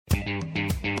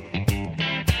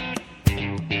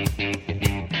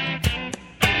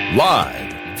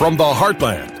Live from the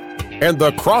heartland and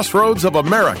the crossroads of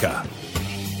America,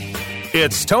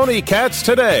 it's Tony Katz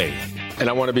Today. And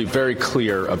I want to be very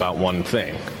clear about one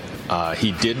thing.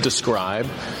 He did describe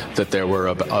that there were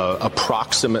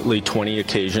approximately 20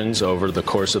 occasions over the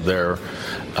course of their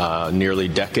nearly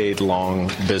decade-long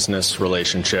business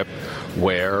relationship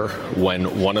where,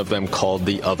 when one of them called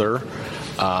the other,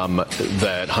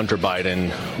 that Hunter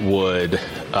Biden would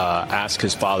ask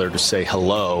his father to say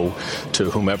hello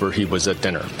to whomever he was at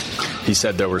dinner. He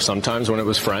said there were some times when it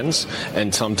was friends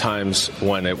and sometimes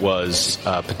when it was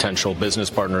potential business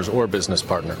partners or business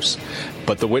partners.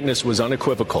 But the witness was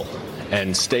unequivocal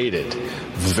and stated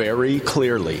very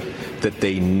clearly that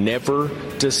they never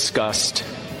discussed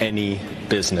any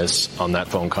business on that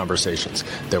phone conversations.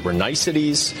 There were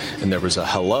niceties and there was a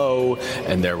hello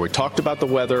and we talked about the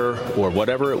weather or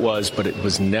whatever it was, but it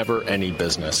was never any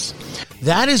business.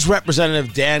 That is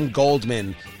Representative Dan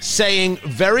Goldman saying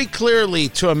very clearly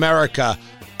to America,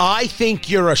 I think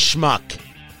you're a schmuck.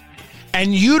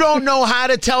 And you don't know how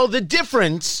to tell the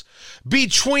difference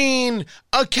between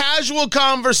a casual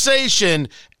conversation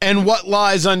and what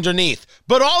lies underneath.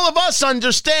 But all of us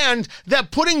understand that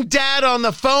putting Dad on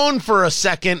the phone for a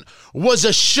second was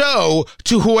a show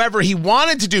to whoever he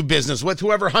wanted to do business with,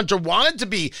 whoever Hunter wanted to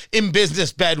be in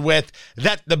business bed with,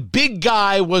 that the big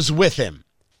guy was with him.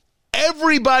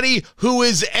 Everybody who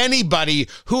is anybody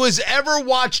who has ever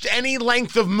watched any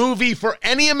length of movie for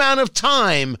any amount of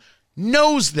time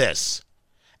knows this.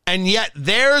 And yet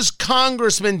there's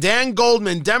Congressman Dan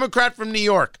Goldman, Democrat from New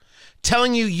York,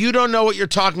 telling you don't know what you're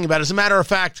talking about. As a matter of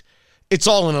fact, it's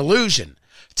all an illusion.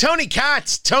 Tony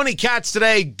Katz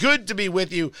Today. Good to be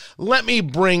with you. Let me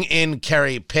bring in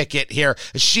Kerry Pickett here.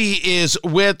 She is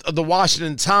with the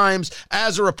Washington Times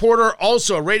as a reporter,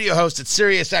 also a radio host at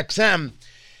Sirius XM.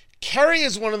 Kerry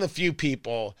is one of the few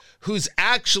people who's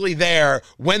actually there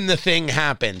when the thing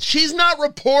happens. She's not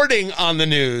reporting on the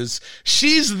news.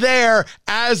 She's there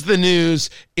as the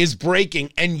news is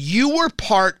breaking. And you were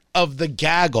part of the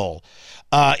gaggle,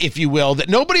 if you will, that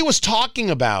nobody was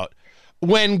talking about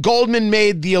when Goldman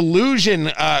made the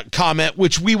illusion comment,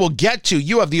 which we will get to.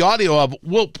 You have the audio of,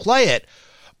 we'll play it.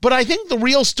 But I think the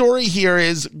real story here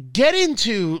is get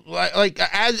into, like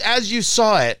as you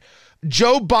saw it,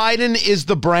 Joe Biden is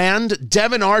the brand.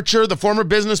 Devin Archer, the former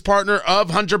business partner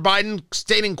of Hunter Biden,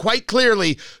 stating quite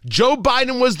clearly, Joe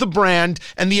Biden was the brand,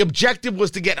 and the objective was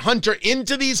to get Hunter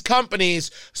into these companies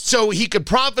so he could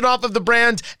profit off of the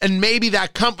brand, and maybe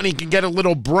that company can get a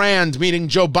little brand, meaning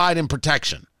Joe Biden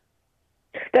protection.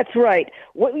 That's right.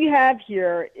 What we have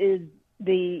here is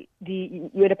you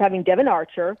end up having Devin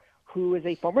Archer, who is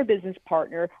a former business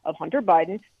partner of Hunter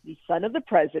Biden, the son of the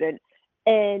president.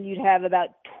 And you'd have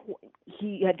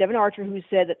you had Devin Archer, who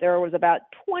said that there was about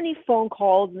 20 phone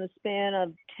calls in the span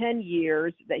of 10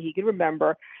 years that he could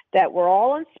remember that were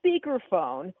all on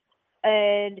speakerphone.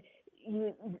 And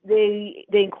they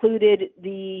included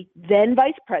the then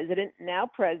vice president, now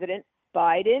president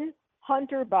Biden,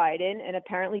 Hunter Biden, and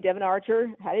apparently Devin Archer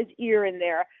had his ear in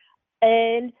there,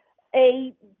 and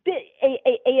a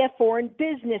foreign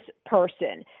business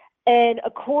person. And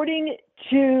according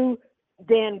to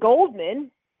Dan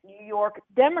Goldman, New York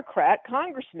Democrat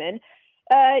congressman,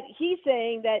 he's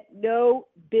saying that no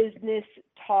business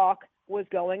talk was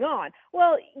going on.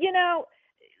 Well,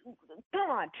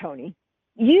 come on, Tony.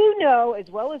 You know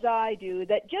as well as I do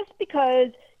that just because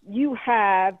you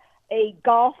have a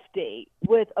golf date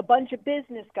with a bunch of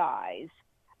business guys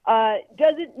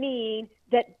doesn't mean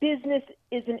that business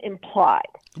isn't implied.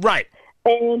 Right.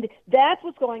 And that's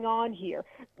what's going on here.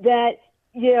 That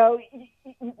you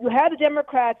have the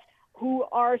Democrats who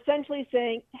are essentially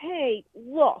saying, "Hey,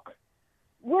 look,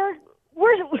 we're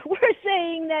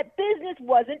saying that business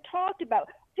wasn't talked about.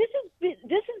 This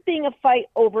is being a fight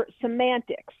over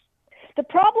semantics." The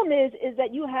problem is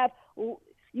that you have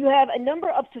a number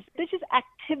of suspicious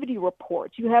activity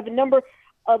reports. You have a number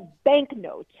of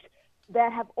banknotes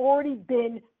that have already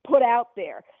been put out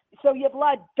there. So you have a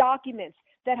lot of documents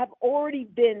that have already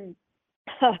been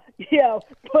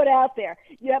put out there.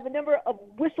 You have a number of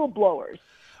whistleblowers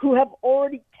who have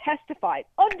already testified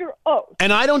under oath.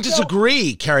 And I don't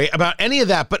disagree, Kerry, about any of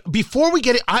that. But before we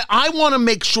get it, I want to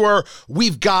make sure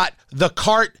we've got the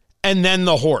cart and then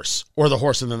the horse, or the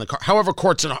horse and then the cart, however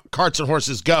carts and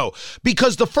horses go.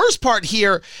 Because the first part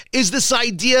here is this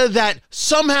idea that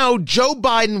somehow Joe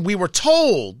Biden, we were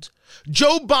told,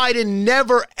 Joe Biden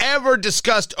never, ever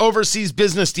discussed overseas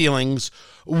business dealings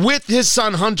with his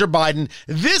son, Hunter Biden.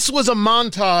 This was a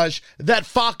montage that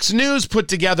Fox News put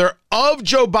together of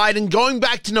Joe Biden going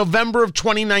back to November of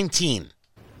 2019.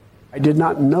 I did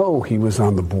not know he was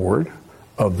on the board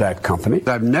of that company.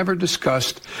 I've never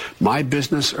discussed my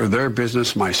business or their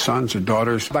business, my sons or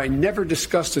daughters. I never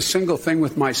discussed a single thing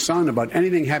with my son about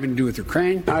anything having to do with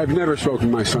Ukraine. I've never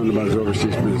spoken to my son about his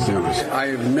overseas business dealings. I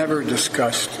have never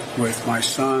discussed with my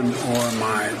son or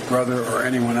my brother or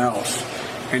anyone else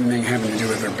anything having to do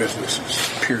with their businesses,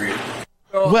 period.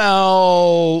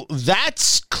 Well,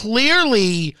 that's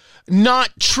clearly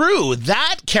not true.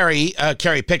 That Kerry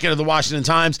Pickett of the Washington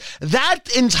Times,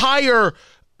 that entire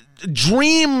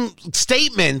dream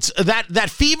statement, that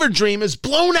fever dream, is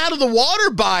blown out of the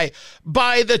water by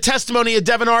the testimony of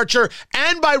Devon Archer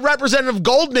and by Representative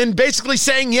Goldman basically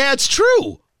saying, yeah, it's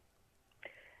true.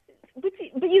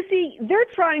 But you see, they're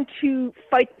trying to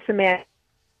fight semantics.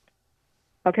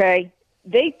 Okay?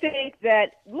 They think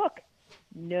that, look,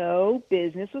 no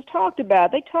business was talked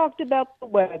about. They talked about the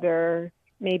weather.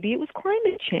 Maybe it was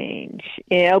climate change,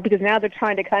 because now they're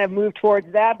trying to kind of move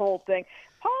towards that whole thing.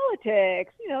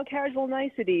 Politics, casual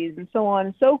niceties and so on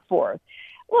and so forth.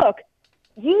 Look,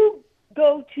 you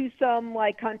go to some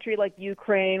country like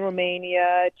Ukraine,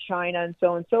 Romania, China, and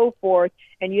so on and so forth,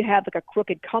 and you have a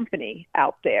crooked company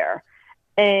out there.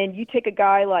 And you take a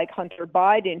guy like Hunter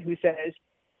Biden who says,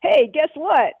 hey, guess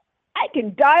what? I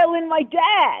can dial in my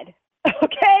dad.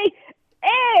 Okay?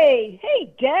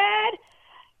 Hey, Dad.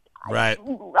 Right.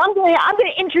 I'm going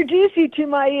to introduce you to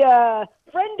my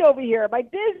friend over here, my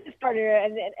business partner,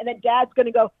 and then Dad's going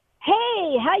to go,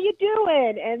 hey, how you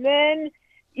doing? And then,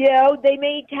 they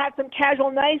may have some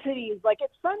casual niceties, like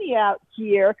it's sunny out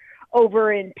here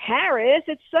over in Paris.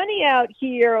 It's sunny out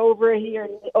here over here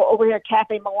at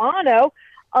Cafe Milano.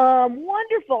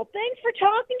 Wonderful. Thanks for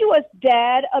talking to us,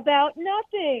 Dad, about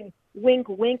nothing. Wink,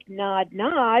 wink, nod,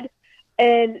 nod.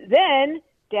 And then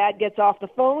Dad gets off the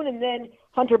phone, and then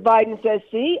Hunter Biden says,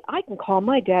 see, I can call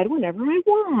my dad whenever I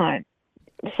want.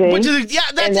 See?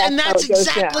 That's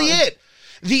exactly it.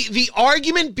 The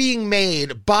argument being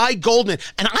made by Goldman,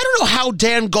 and I don't know how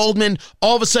Dan Goldman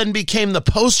all of a sudden became the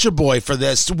poster boy for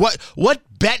this. What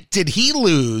bet did he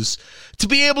lose to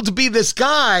be able to be this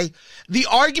guy? The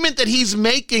argument that he's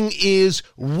making is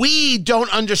we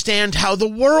don't understand how the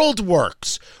world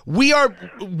works. We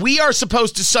are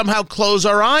supposed to somehow close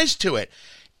our eyes to it.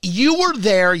 You were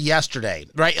there yesterday,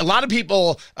 right? A lot of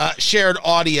people shared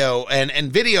audio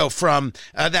and video from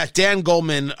that Dan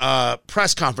Goldman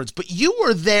press conference, but you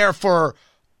were there for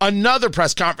another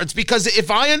press conference because if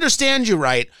I understand you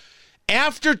right,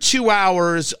 after 2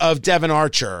 hours of Devon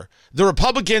Archer, the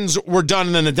Republicans were done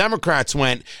and then the Democrats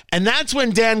went, and that's when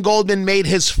Dan Goldman made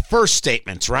his first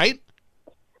statements, right?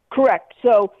 Correct.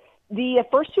 So the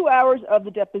first 2 hours of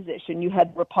the deposition, you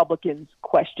had Republicans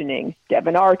questioning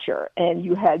Devon Archer, and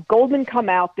you had Goldman come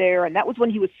out there, and that was when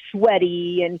he was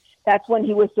sweaty, and that's when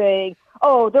he was saying,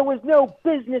 oh, there was no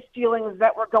business dealings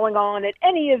that were going on at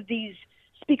any of these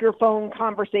speakerphone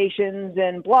conversations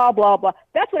and blah, blah, blah.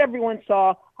 That's what everyone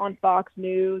saw on Fox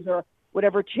News or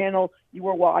whatever channel you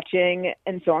were watching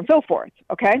and so on and so forth,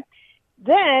 okay?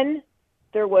 Then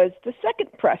there was the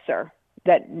second presser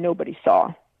that nobody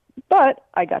saw. But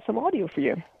I got some audio for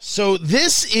you. So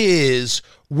this is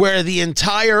where the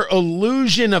entire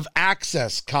illusion of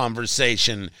access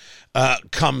conversation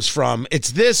comes from.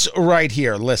 It's this right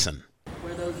here. Listen.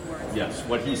 Were those words? Yes.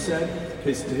 What he said,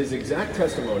 his exact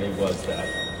testimony was that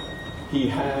he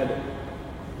had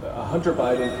Hunter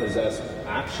Biden possessed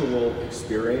actual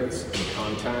experience and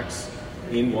contacts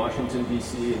in Washington,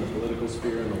 D.C., in the political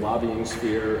sphere, in the lobbying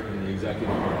sphere, in the executive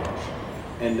branch,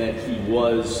 and that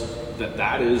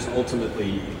that is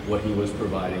ultimately what he was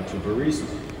providing to Burisma.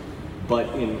 But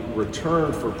in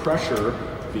return for pressure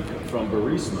from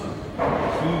Burisma,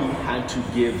 he had to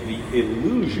give the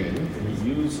illusion, and he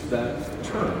used that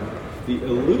term, the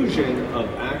illusion of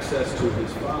access to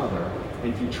his father,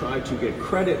 and he tried to get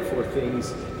credit for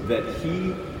things that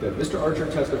Mr. Archer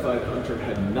testified Hunter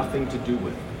had nothing to do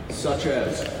with, such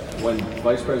as when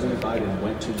Vice President Biden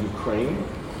went to Ukraine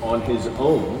on his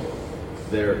own.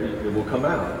 It will come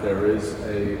out. There is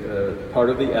a part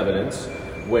of the evidence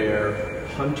where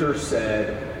Hunter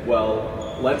said,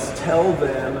 well, let's tell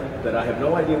them that I have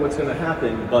no idea what's going to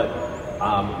happen, but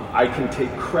I can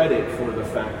take credit for the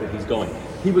fact that he's going.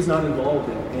 He was not involved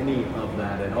in any of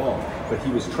that at all, but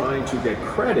he was trying to get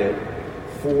credit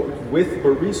with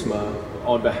Burisma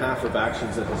on behalf of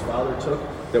actions that his father took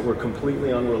that were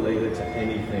completely unrelated to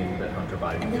anything that Hunter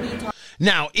Biden did.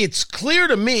 Now, it's clear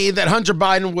to me that Hunter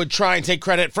Biden would try and take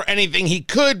credit for anything he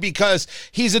could because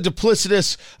he's a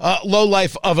duplicitous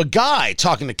lowlife of a guy,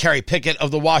 talking to Kerry Pickett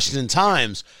of the Washington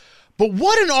Times. But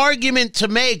what an argument to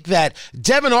make that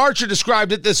Devon Archer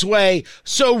described it this way,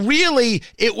 so really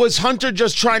it was Hunter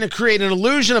just trying to create an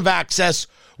illusion of access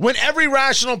when every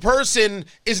rational person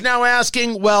is now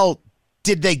asking, well,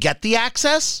 did they get the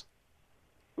access?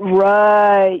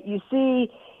 Right. You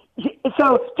see,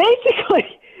 so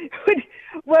basically,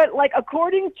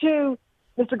 according to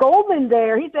Mr. Goldman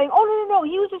there, he's saying, oh, no,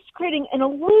 he was just creating an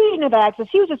illusion of access.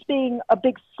 He was just being a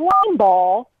big slime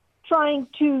ball trying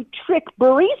to trick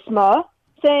Burisma,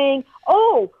 saying,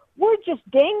 oh, we're just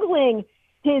dangling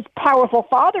his powerful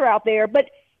father out there,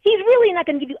 but he's really not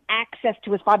going to give you access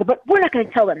to his father, but we're not going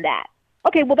to tell him that.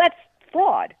 Okay, well, that's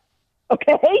fraud.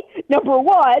 Okay, number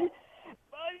one.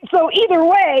 So either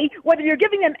way, whether you're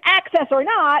giving them access or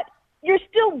not, you're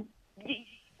still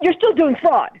doing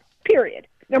fraud, period,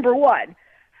 number one.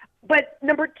 But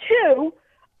number two,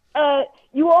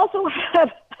 you also have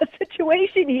a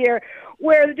situation here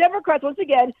where the Democrats, once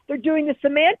again, they're doing the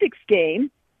semantics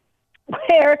game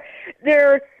where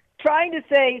they're trying to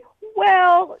say,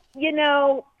 well,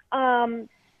 you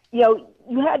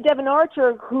had Devin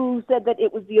Archer who said that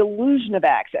it was the illusion of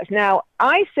access. Now,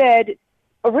 I said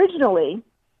originally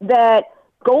that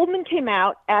Goldman came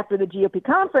out after the GOP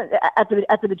conference,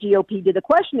 after the GOP did the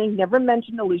questioning, never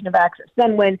mentioned illusion of access.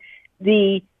 Then when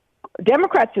the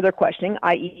Democrats did their questioning,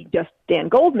 i.e. just Dan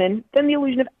Goldman, then the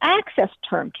illusion of access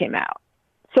term came out.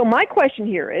 So my question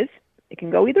here is, it can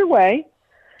go either way.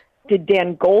 Did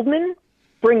Dan Goldman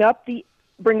bring up the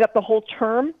whole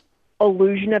term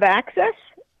illusion of access?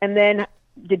 And then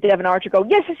did Devin Archer go,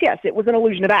 yes, it was an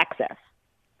illusion of access?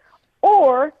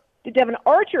 Or did Devin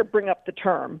Archer bring up the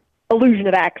term illusion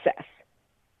of access?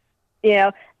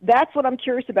 That's what I'm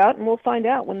curious about, and we'll find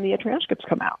out when the transcripts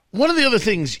come out. One of the other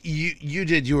things you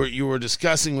did, you were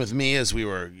discussing with me as we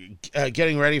were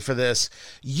getting ready for this,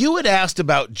 you had asked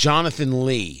about Jonathan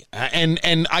Lee,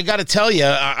 and I got to tell you,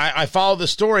 I follow the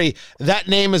story. That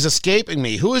name is escaping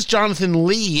me. Who is Jonathan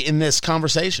Lee in this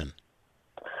conversation?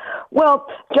 Well,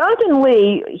 Jonathan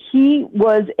Lee, he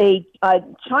was a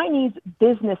Chinese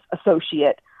business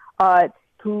associate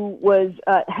who was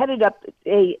headed up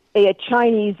a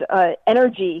Chinese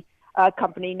energy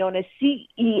company known as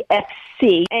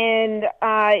CEFC, and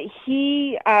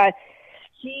he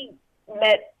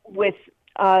met with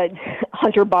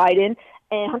Hunter Biden,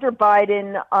 and Hunter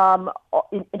Biden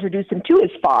introduced him to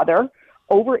his father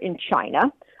over in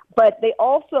China. But they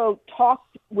also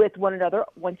talked with one another,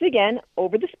 once again,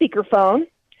 over the speakerphone.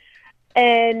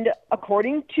 And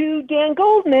according to Dan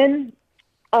Goldman,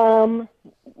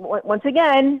 once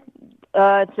again,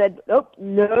 said,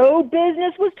 no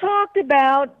business was talked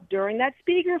about during that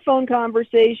speakerphone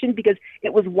conversation because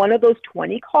it was one of those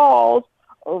 20 calls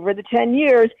over the 10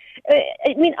 years.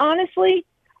 I mean, honestly,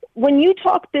 when you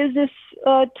talk business,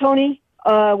 Tony,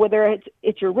 whether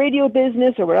it's your radio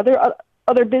business or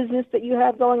other business that you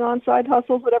have going on, side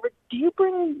hustles, whatever, do you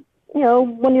bring,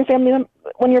 one of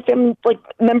your family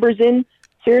members in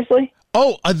seriously?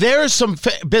 Oh, there's some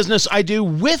business I do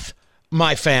with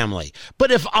my family.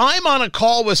 But if I'm on a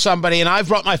call with somebody and I've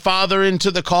brought my father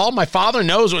into the call, my father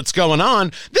knows what's going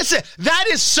on. That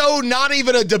is so not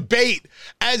even a debate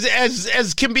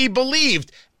as can be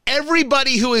believed.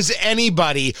 Everybody who is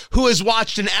anybody who has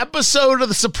watched an episode of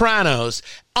The Sopranos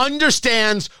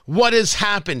understands what has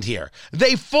happened here.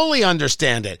 They fully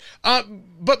understand it.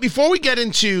 But before we get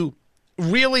into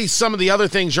really some of the other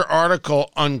things your article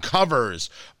uncovers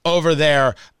over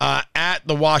there at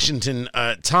the Washington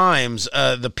Times,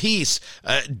 the piece,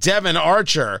 Devin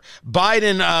Archer,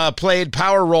 Biden played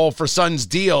power role for son's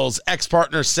deals.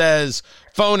 Ex-partner says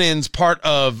phone-ins part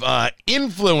of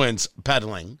influence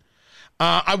peddling.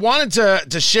 I wanted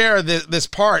to share this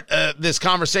part, this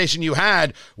conversation you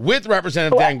had with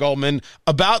Representative Dan Goldman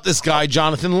about this guy,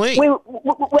 Jonathan Lee. Wait.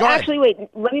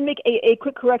 Let me make a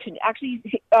quick correction. Actually,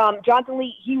 Jonathan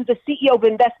Lee, he was the CEO of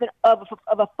investment of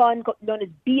a fund known as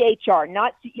BHR,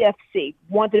 not CEFC.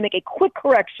 Wanted to make a quick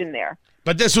correction there.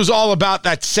 But this was all about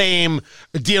that same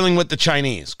dealing with the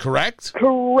Chinese, correct?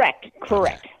 Correct.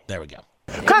 Okay, there we go.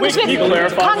 Congressman,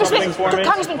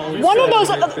 one of those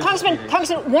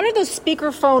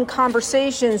speakerphone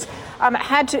conversations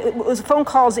was phone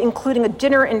calls including a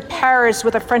dinner in Paris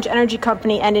with a French energy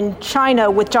company and in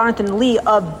China with Jonathan Lee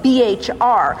of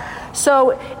BHR.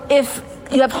 So if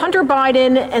you have Hunter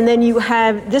Biden and then you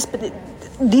have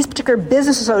these particular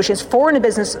business associates, foreign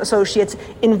business associates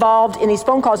involved in these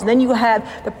phone calls, and then you have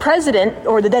the president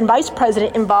or the then vice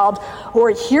president involved who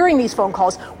are hearing these phone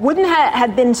calls, wouldn't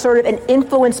have been sort of an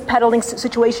influence peddling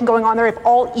situation going on there if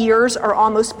all ears are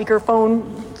on those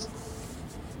speakerphones?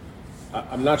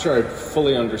 I'm not sure I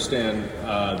fully understand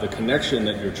the connection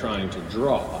that you're trying to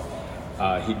draw.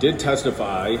 He did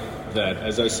testify that,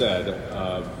 as I said,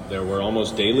 there were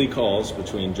almost daily calls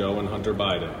between Joe and Hunter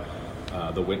Biden.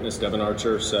 The witness, Devin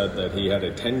Archer, said that he had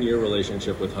a 10-year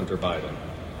relationship with Hunter Biden.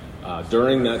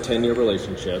 During that 10-year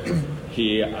relationship,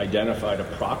 he identified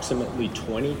approximately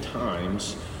 20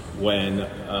 times when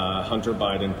Hunter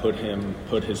Biden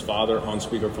put his father on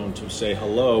speakerphone to say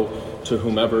hello to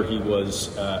whomever he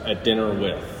was at dinner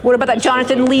with. What about that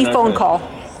Jonathan Lee phone call?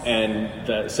 And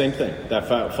the same thing. That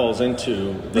falls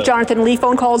into the Jonathan Lee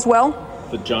phone call as well?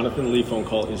 The Jonathan Lee phone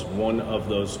call is one of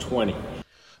those 20.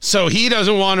 So he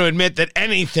doesn't want to admit that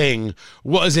anything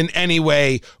was in any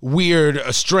way weird,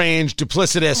 strange,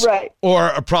 duplicitous, right,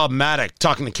 or problematic.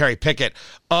 Talking to Kerry Pickett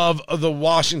of the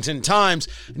Washington Times.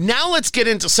 Now let's get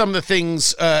into some of the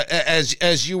things,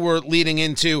 as you were leading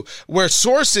into, where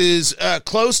sources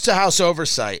close to House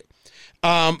oversight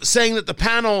saying that the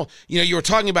panel, you were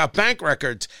talking about bank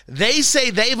records. They say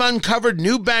they've uncovered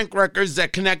new bank records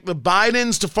that connect the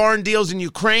Bidens to foreign deals in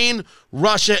Ukraine,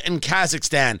 Russia, and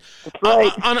Kazakhstan. That's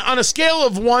right. On a scale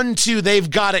of 1 to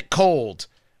they've got it cold,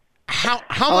 how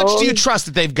much do you trust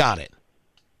that they've got it?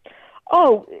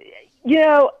 Oh,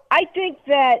 I think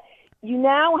that you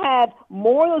now have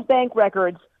more of those bank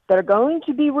records that are going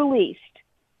to be released.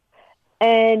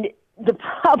 And the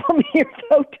problem here,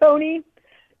 though, Tony,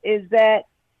 is that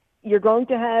you're going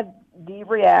to have the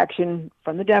reaction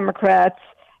from the Democrats,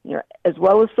 as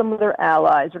well as some of their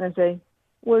allies. They're going to say,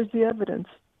 where's the evidence?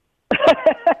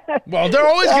 Well, they're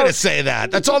always going to say that.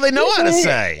 That's all they know how to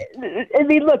say. I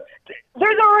mean, look,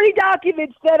 there's already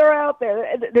documents that are out there.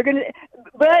 They're going to,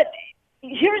 but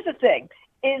here's the thing,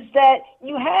 is that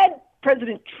you had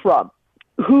President Trump,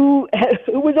 who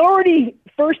was already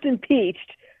first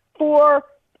impeached for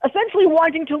essentially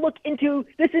wanting to look into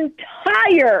this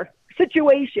entire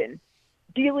situation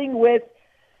dealing with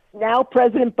now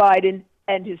President Biden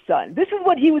and his son. This is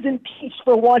what he was impeached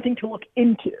for wanting to look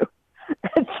into.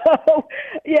 And so,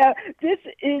 yeah, this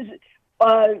is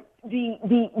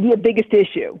the biggest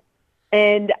issue.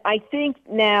 And I think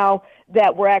now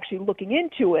that we're actually looking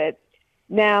into it,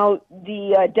 now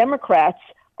the Democrats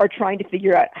are trying to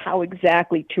figure out how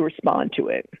exactly to respond to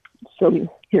it. So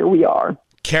here we are.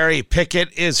 Kerry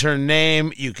Pickett is her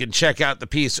name. You can check out the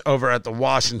piece over at the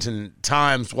Washington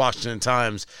Times,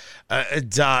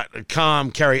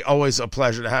 WashingtonTimes.com. Kerry, always a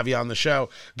pleasure to have you on the show.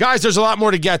 Guys, there's a lot more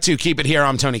to get to. Keep it here.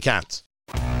 I'm Tony Katz.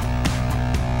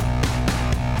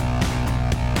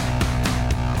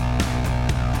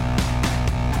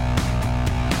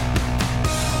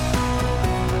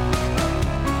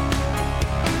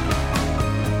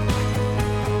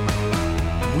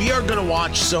 We are going to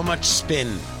watch so much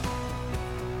spin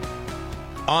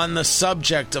on the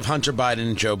subject of Hunter Biden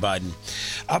and Joe Biden.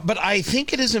 But I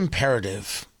think it is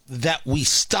imperative that we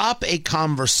stop a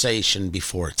conversation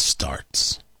before it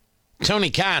starts. Tony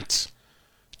Katz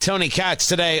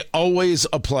today, always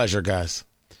a pleasure, guys.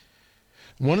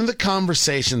 One of the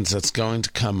conversations that's going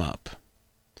to come up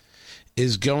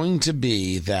is going to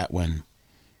be that when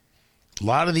a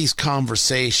lot of these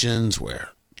conversations where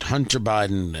Hunter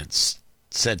Biden had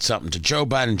said something to Joe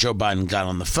Biden got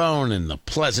on the phone and the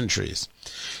pleasantries.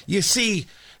 You see,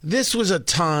 this was a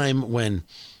time when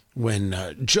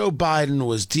Joe Biden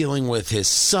was dealing with his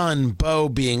son, Beau,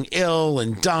 being ill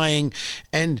and dying,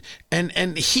 and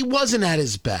he wasn't at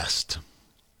his best.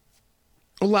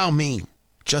 Allow me,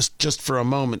 just for a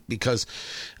moment, because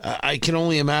I can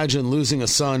only imagine losing a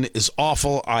son is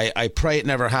awful. I pray it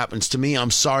never happens to me.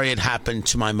 I'm sorry it happened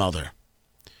to my mother.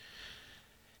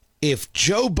 If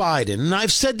Joe Biden, and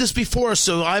I've said this before,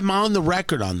 so I'm on the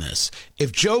record on this,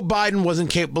 if Joe Biden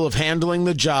wasn't capable of handling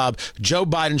the job, Joe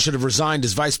Biden should have resigned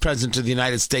as vice president of the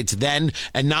United States then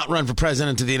and not run for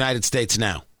president of the United States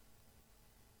now.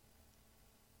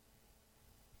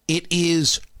 It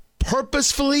is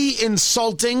purposefully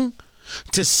insulting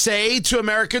to say to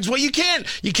Americans, well, you can't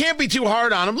be too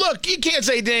hard on him. Look, you can't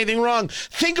say he did anything wrong.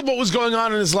 Think of what was going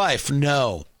on in his life.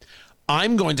 No.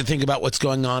 I'm going to think about what's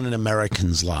going on in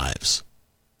Americans' lives.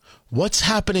 What's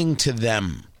happening to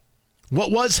them?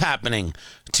 What was happening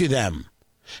to them?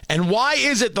 And why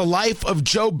is it the life of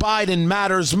Joe Biden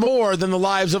matters more than the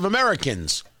lives of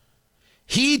Americans?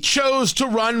 He chose to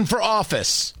run for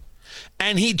office,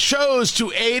 and he chose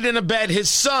to aid and abet his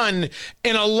son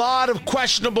in a lot of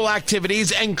questionable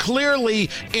activities and clearly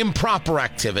improper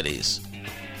activities.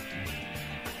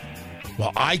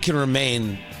 Well, I can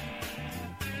remain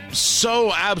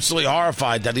so absolutely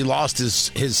horrified that he lost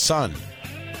his son.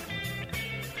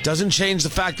 Doesn't change the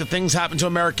fact that things happen to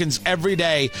Americans every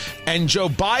day, and Joe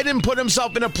Biden put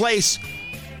himself in a place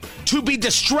to be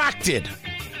distracted.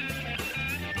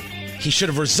 He should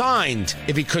have resigned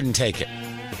if he couldn't take it.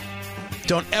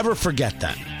 Don't ever forget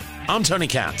that. I'm Tony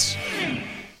Katz.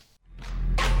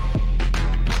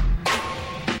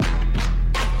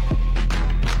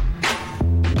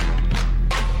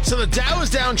 So the Dow is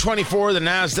down 24. The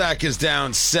NASDAQ is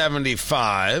down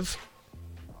 75.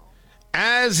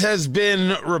 As has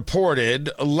been reported,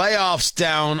 layoffs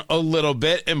down a little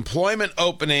bit. Employment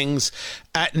openings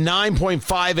at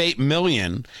 9.58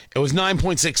 million. It was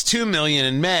 9.62 million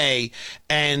in May.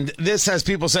 And this has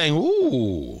people saying,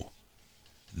 ooh,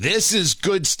 this is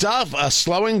good stuff. A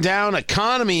slowing down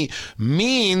economy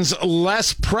means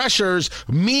less pressures,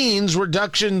 means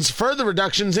further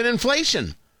reductions in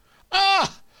inflation.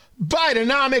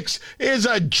 Bidenomics is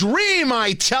a dream,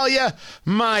 I tell you.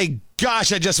 My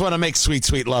gosh, I just want to make sweet,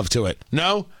 sweet love to it.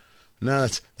 No,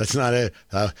 that's not it.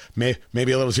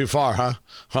 Maybe a little too far, huh?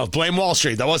 Well, blame Wall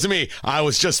Street. That wasn't me. I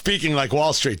was just speaking like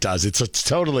Wall Street does. It's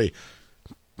totally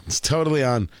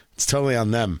on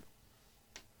them.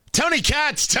 Tony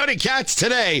Katz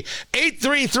today.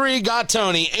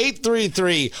 833-GOT-TONY.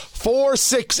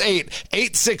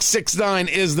 833-468-8669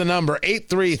 is the number.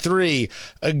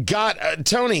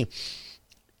 833-GOT-TONY.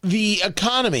 The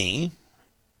economy,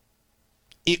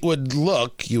 it would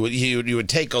look, you would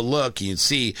take a look, you'd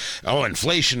see,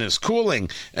 inflation is cooling.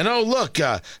 And look,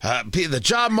 the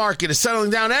job market is settling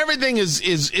down. Everything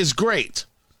is great.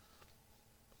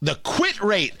 The quit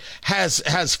rate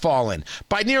has fallen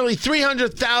by nearly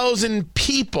 300,000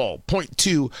 people,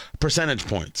 0.2 percentage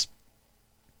points.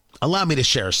 Allow me to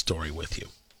share a story with you.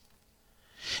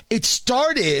 It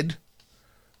started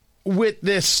with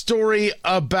this story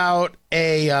about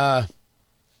a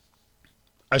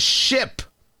ship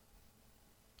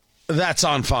that's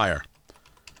on fire.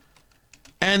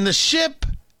 And the ship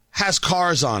has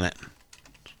cars on it.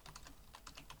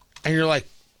 And you're like,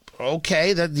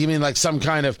 okay, that you mean like some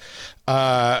kind of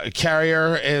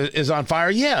carrier is on fire?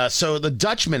 Yeah. So the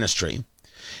Dutch ministry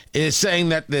is saying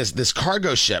that this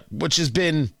cargo ship, which has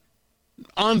been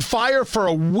on fire for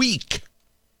a week,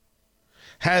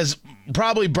 has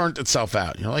probably burnt itself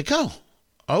out. You're like, oh,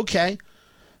 okay,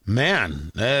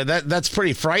 man, that's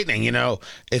pretty frightening.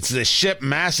 It's this ship,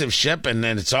 massive ship, and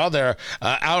then it's all there,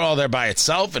 out all there by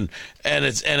itself, and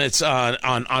it's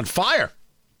on fire.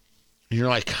 And you're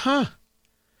like, huh.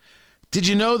 Did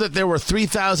you know that there were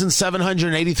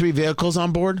 3,783 vehicles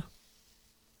on board?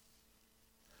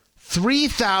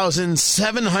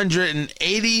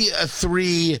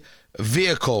 3,783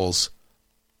 vehicles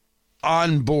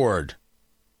on board.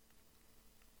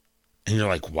 And you're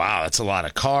like, wow, that's a lot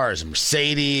of cars.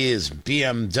 Mercedes,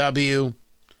 BMW.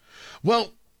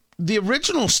 Well, the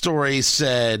original story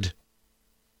said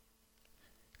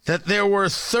that there were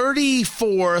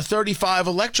 35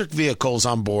 electric vehicles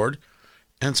on board.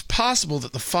 And it's possible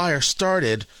that the fire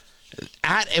started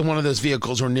at one of those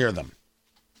vehicles or near them.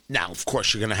 Now, of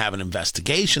course, you're going to have an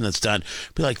investigation that's done.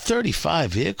 Be like 35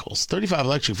 vehicles, 35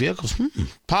 electric vehicles.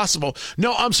 Possible.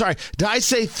 No, I'm sorry. Did I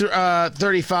say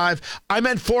 35? I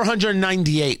meant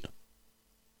 498.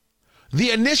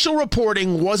 The initial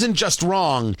reporting wasn't just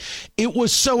wrong. It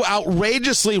was so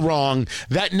outrageously wrong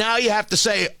that now you have to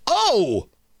say,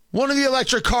 one of the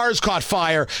electric cars caught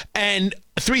fire and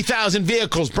 3,000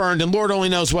 vehicles burned, and Lord only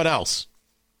knows what else.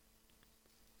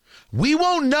 We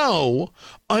won't know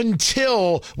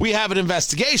until we have an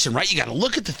investigation, right? You got to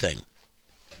look at the thing.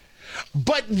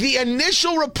 But the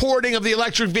initial reporting of the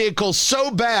electric vehicles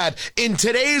so bad in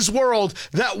today's world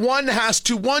that one has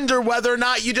to wonder whether or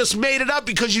not you just made it up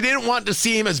because you didn't want to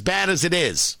seem as bad as it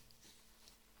is.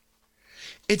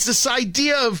 It's this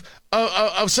idea of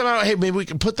somehow, hey, maybe we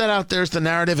can put that out there as the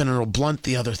narrative and it'll blunt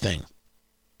the other thing.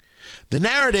 The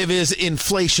narrative is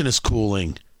inflation is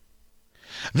cooling.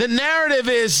 The narrative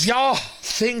is,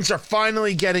 things are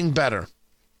finally getting better.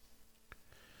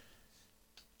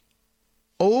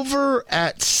 Over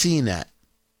at CNET,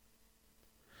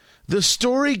 the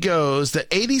story goes that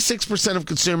 86% of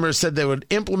consumers said they would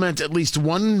implement at least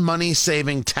one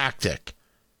money-saving tactic.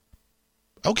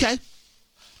 Okay.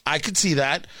 I could see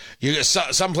that.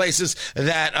 Some places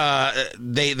that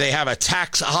they have a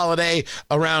tax holiday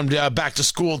around back to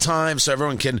school time, so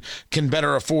everyone can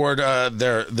better afford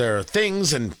their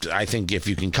things. And I think if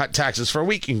you can cut taxes for a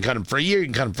week, you can cut them for a year, you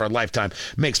can cut them for a lifetime.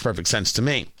 Makes perfect sense to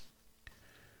me.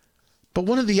 But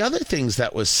one of the other things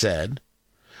that was said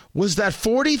was that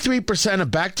 43% of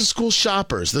back to school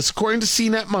shoppers, this according to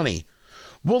CNET Money,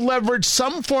 will leverage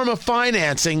some form of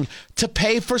financing to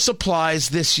pay for supplies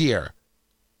this year.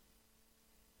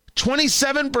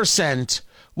 27%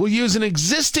 will use an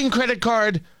existing credit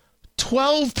card.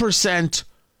 12%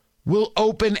 will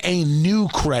open a new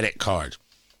credit card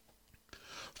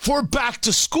for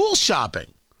back-to-school shopping.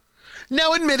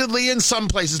 Now, admittedly, in some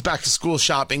places, back-to-school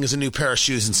shopping is a new pair of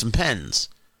shoes and some pens.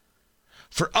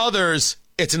 For others,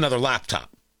 it's another laptop.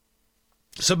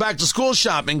 So back-to-school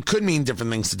shopping could mean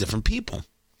different things to different people.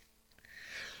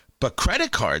 But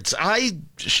credit cards, I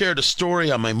shared a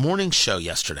story on my morning show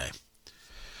yesterday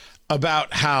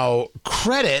about how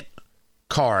credit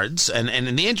cards and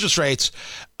the interest rates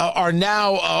are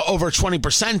now over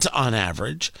 20% on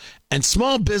average, and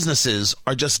small businesses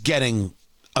are just getting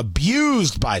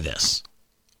abused by this.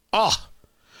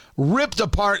 Ripped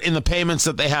apart in the payments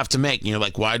that they have to make. And you're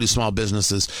like, why do small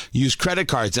businesses use credit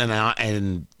cards?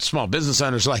 And small business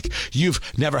owners are like, you've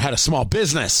never had a small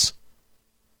business.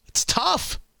 It's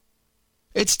tough.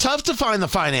 It's tough to find the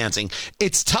financing.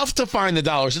 It's tough to find the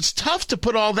dollars. It's tough to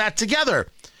put all that together.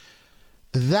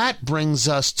 That brings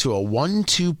us to a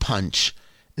 1-2 punch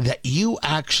that you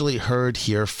actually heard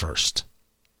here first.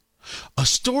 A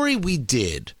story we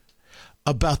did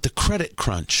about the credit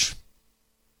crunch.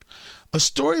 A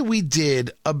story we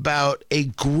did about a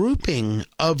grouping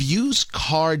of used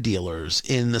car dealers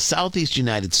in the Southeast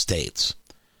United States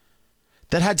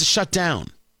that had to shut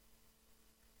down.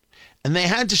 And they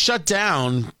had to shut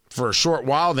down for a short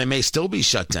while. They may still be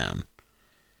shut down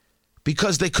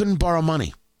because they couldn't borrow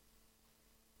money.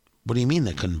 What do you mean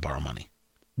they couldn't borrow money?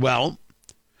 Well,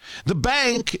 the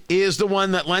bank is the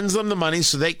one that lends them the money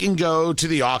so they can go to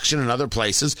the auction and other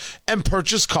places and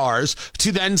purchase cars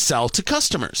to then sell to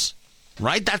customers.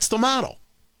 Right? That's the model.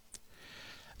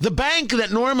 The bank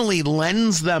that normally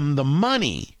lends them the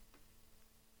money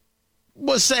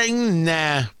was saying,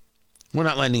 nah, we're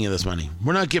not lending you this money.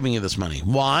 We're not giving you this money.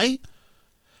 Why?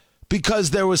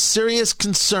 Because there was serious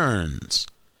concerns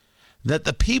that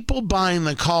the people buying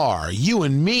the car, you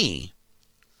and me,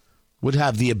 would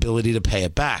have the ability to pay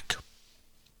it back.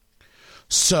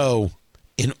 So,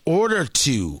 in order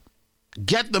to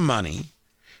get the money,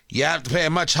 you have to pay a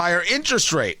much higher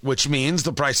interest rate, which means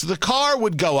the price of the car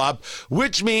would go up,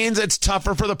 which means it's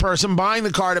tougher for the person buying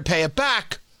the car to pay it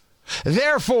back.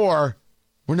 Therefore,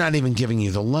 we're not even giving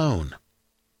you the loan.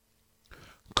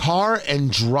 Car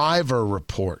and Driver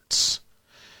reports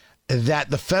that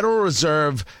the Federal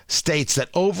Reserve states that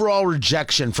overall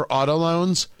rejection for auto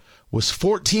loans was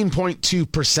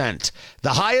 14.2%, the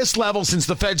highest level since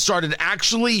the Fed started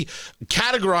actually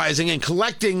categorizing and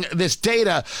collecting this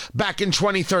data back in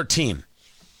 2013.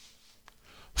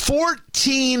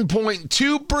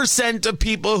 14.2% of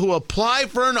people who apply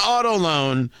for an auto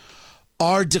loan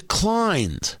are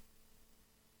declined.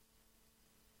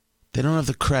 They don't have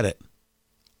the credit.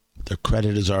 Their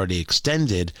credit is already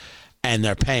extended, and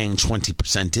they're paying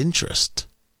 20% interest.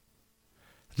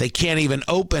 They can't even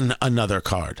open another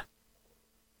card.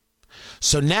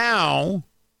 So now,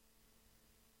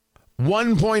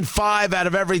 1.5 out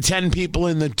of every 10 people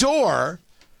in the door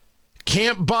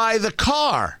can't buy the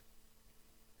car.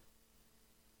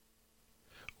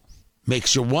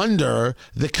 Makes you wonder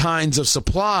the kinds of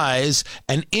supplies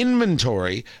and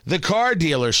inventory the car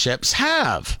dealerships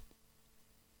have,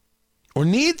 or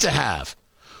need to have,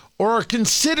 or are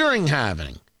considering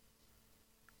having.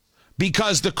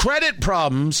 Because the credit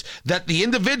problems that the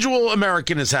individual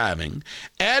American is having,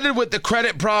 added with the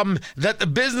credit problem that the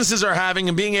businesses are having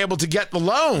and being able to get the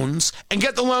loans and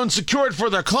get the loans secured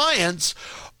for their clients,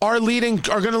 are going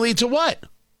to lead to what?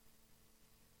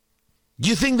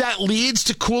 You think that leads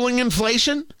to cooling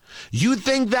inflation? You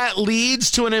think that leads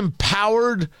to an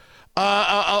empowered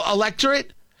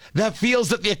electorate that feels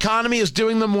that the economy is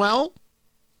doing them well?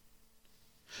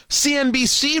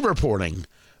 CNBC reporting.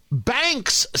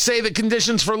 Banks say the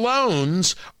conditions for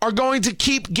loans are going to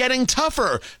keep getting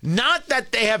tougher. Not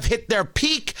that they have hit their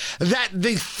peak, that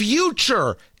the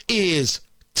future is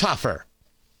tougher.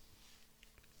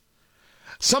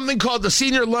 Something called the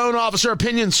Senior Loan Officer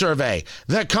Opinion Survey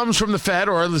that comes from the Fed,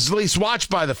 or is at least watched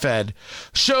by the Fed,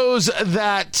 shows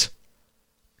that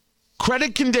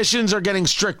credit conditions are getting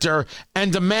stricter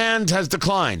and demand has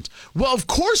declined. Well, of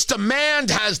course demand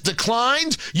has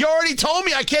declined. You already told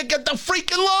me I can't get the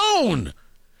freaking loan.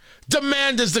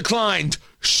 Demand has declined.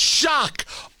 Shock.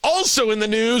 Also in the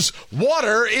news,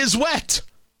 water is wet.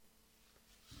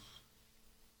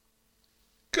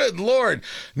 Good Lord.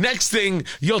 Next thing,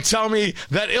 you'll tell me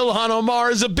that Ilhan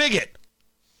Omar is a bigot.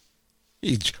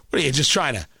 What are you, just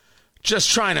trying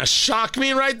to shock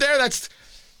me right there?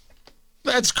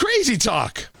 That's crazy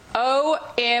talk.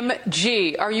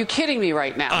 OMG. Are you kidding me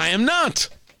right now? I am not.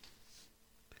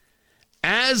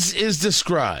 As is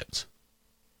described,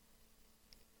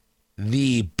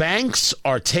 the banks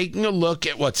are taking a look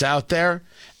at what's out there,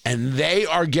 and they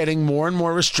are getting more and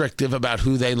more restrictive about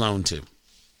who they loan to.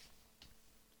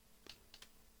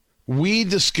 We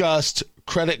discussed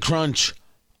credit crunch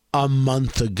a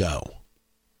month ago,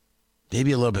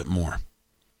 maybe a little bit more.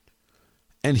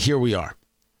 And here we are.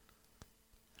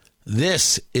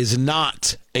 This is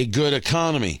not a good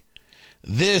economy.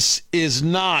 This is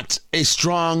not a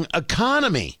strong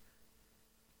economy.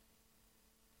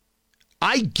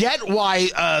 I get why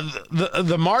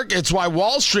the markets, why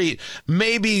Wall Street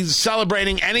may be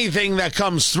celebrating anything that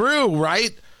comes through,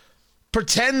 right?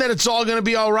 Pretend that it's all going to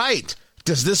be all right.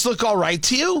 Does this look all right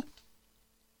to you?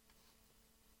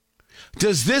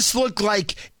 Does this look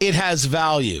like it has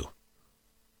value?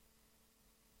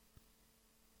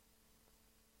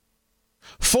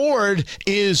 Ford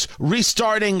is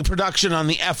restarting production on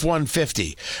the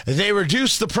F-150. They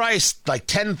reduced the price like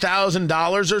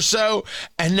 $10,000 or so,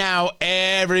 and now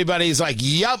everybody's like,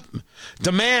 yup.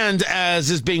 Demand,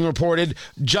 as is being reported,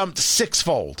 jumped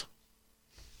sixfold.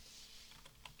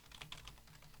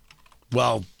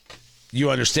 Well, you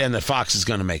understand that Ford is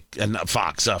going to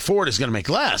make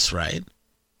less, right?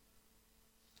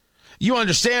 You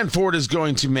understand Ford is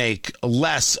going to make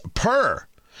less per.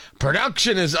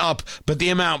 Production is up, but the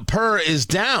amount per is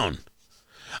down.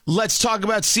 Let's talk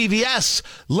about CVS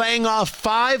laying off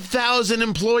 5,000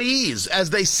 employees as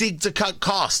they seek to cut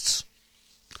costs.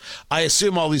 I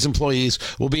assume all these employees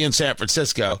will be in San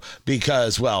Francisco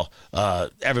because, well,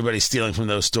 everybody's stealing from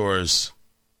those stores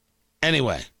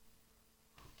anyway.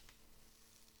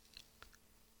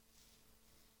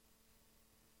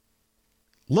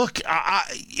 Look,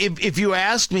 if you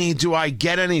ask me, do I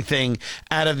get anything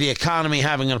out of the economy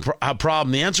having a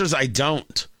problem? The answer is I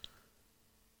don't.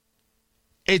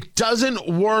 It doesn't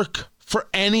work for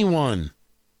anyone.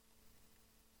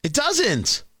 It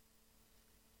doesn't.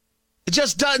 It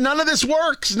just does. None of this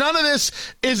works. None of this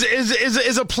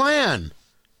is a plan.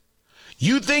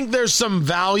 You think there's some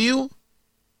value,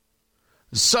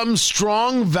 some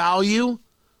strong value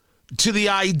to the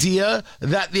idea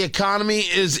that the economy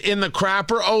is in the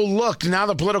crapper? Oh, look, now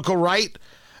the political right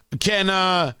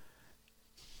can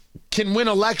win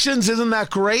elections. Isn't that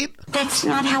great? That's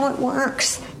not how it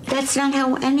works. That's not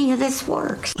how any of this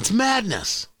works. It's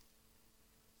madness.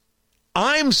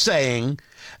 I'm saying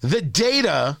the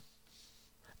data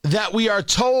that we are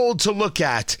told to look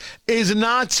at is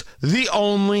not the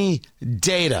only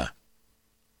data.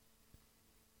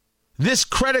 This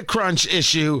credit crunch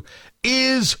issue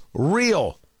is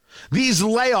real. These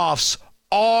layoffs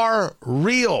are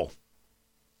real.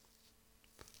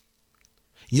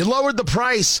 You lowered the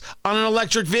price on an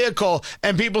electric vehicle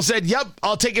and people said, yep,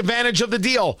 I'll take advantage of the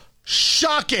deal.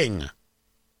 Shocking.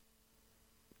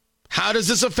 How does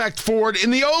this affect Ford in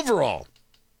the overall?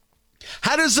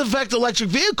 How does this affect electric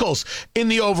vehicles in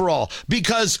the overall?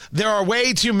 Because there are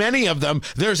way too many of them.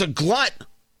 There's a glut.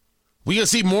 We going to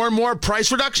see more and more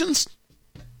price reductions?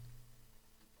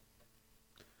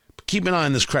 Keep an eye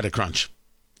on this credit crunch.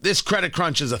 This credit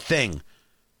crunch is a thing.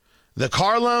 The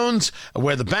car loans,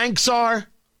 where the banks are.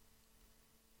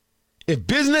 If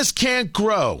business can't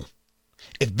grow,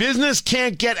 if business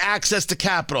can't get access to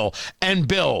capital and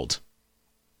build,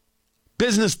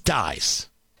 business dies.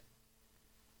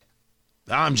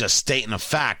 I'm just stating a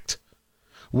fact,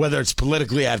 whether it's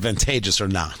politically advantageous or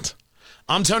not.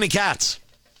 I'm Tony Katz.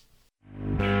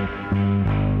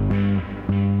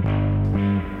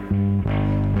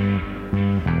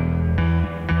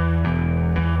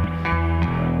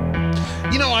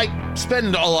 You know, I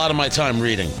spend a lot of my time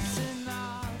reading.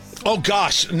 Oh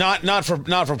gosh, not for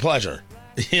pleasure.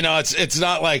 You know, it's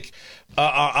not like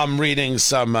I'm reading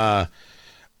some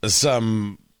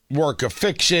work of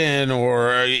fiction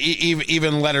or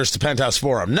even letters to Penthouse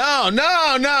Forum. No.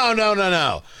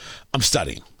 I'm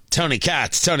studying. Tony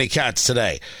Katz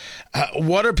today.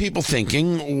 What are people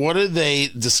thinking? What are they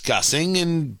discussing?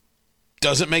 And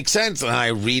does it make sense? And I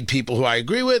read people who I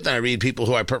agree with, and I read people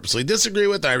who I purposely disagree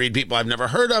with, and I read people I've never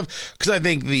heard of, because I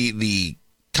think the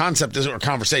concept or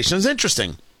conversation is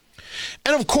interesting.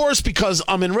 And of course, because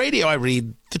I'm in radio, I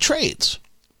read the trades.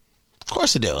 Of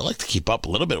course I do. I like to keep up a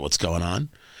little bit of what's going on.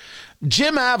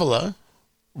 Jim Avila,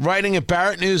 writing at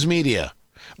Barrett News Media,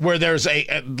 where there's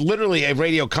literally a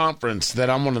radio conference that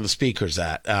I'm one of the speakers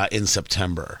at in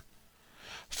September.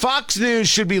 Fox News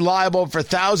should be liable for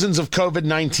thousands of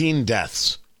COVID-19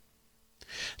 deaths.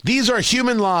 These are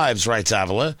human lives, writes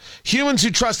Avila. Humans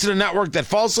who trusted a network that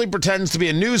falsely pretends to be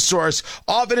a news source,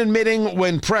 often admitting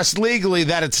when pressed legally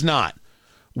that it's not.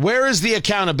 Where is the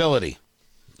accountability?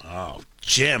 Oh,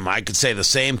 Jim, I could say the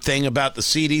same thing about the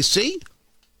CDC.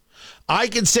 I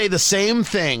could say the same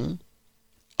thing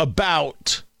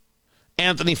about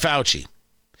Anthony Fauci.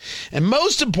 And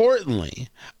most importantly,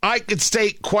 I could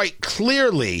state quite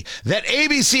clearly that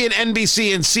ABC and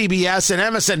NBC and CBS and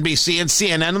MSNBC and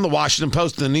CNN and the Washington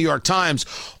Post and the New York Times,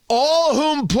 all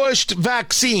whom pushed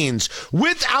vaccines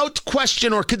without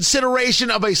question or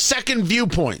consideration of a second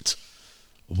viewpoint.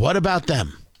 What about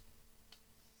them?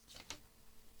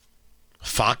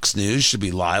 Fox News should be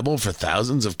liable for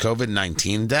thousands of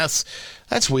COVID-19 deaths?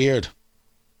 That's weird.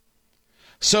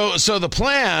 So the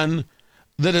plan,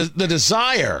 the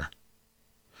desire,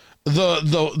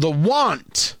 the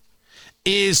want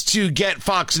is to get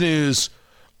Fox News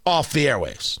off the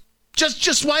airwaves.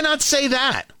 Just why not say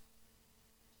that?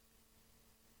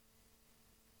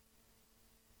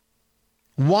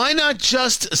 Why not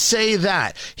just say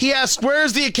that? He asked,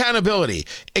 where's the accountability?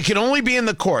 It can only be in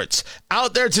the courts.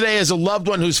 Out there today is a loved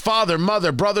one whose father,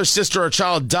 mother, brother, sister, or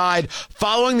child died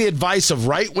following the advice of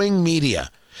right-wing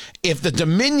media. If the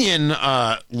Dominion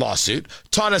lawsuit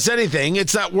taught us anything,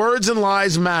 it's that words and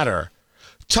lies matter.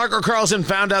 Tucker Carlson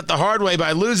found out the hard way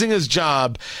by losing his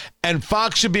job, and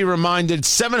Fox should be reminded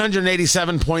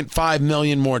 787.5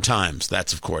 million more times.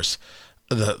 That's, of course,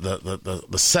 the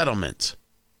settlement.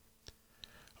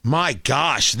 My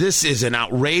gosh, this is an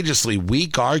outrageously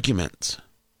weak argument.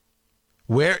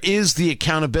 Where is the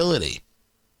accountability?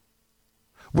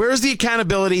 Where is the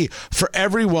accountability for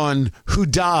everyone who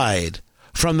died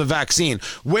from the vaccine?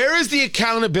 Where is the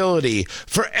accountability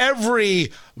for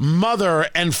every mother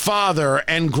and father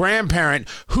and grandparent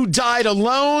who died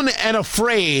alone and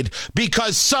afraid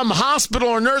because some hospital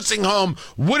or nursing home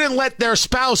wouldn't let their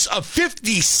spouse of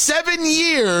 57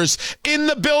 years in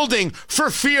the building for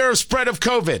fear of spread of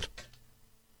COVID?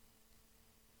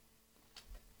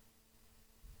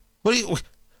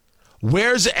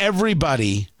 Where's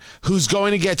everybody who's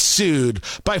going to get sued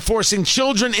by forcing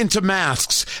children into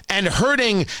masks and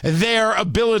hurting their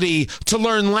ability to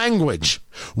learn language?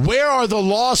 Where are the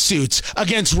lawsuits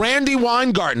against Randy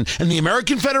Weingarten and the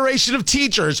American Federation of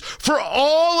Teachers for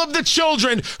all of the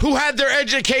children who had their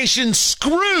education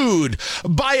screwed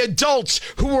by adults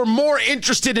who were more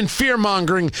interested in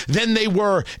fear-mongering than they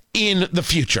were in the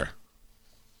future?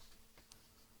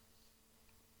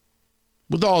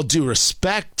 With all due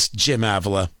respect, Jim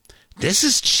Avila, this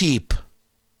is cheap.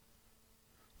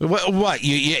 What?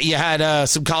 You had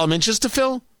some column inches to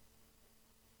fill?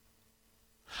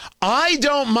 I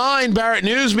don't mind Barrett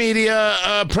News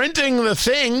Media printing the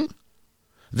thing.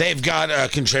 They've got a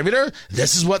contributor.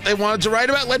 This is what they wanted to write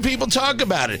about. Let people talk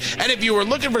about it. And if you were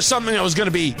looking for something that was going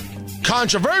to be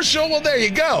controversial, well, there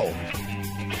you go.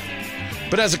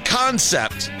 But as a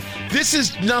concept, this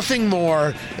is nothing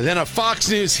more than a Fox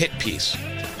News hit piece.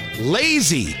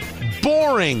 Lazy,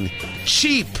 boring,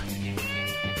 cheap.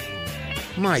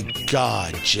 My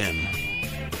God, Jim.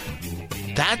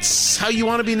 That's how you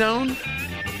want to be known?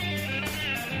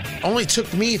 Only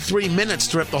took me 3 minutes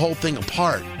to rip the whole thing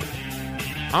apart.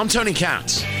 I'm Tony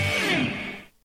Katz.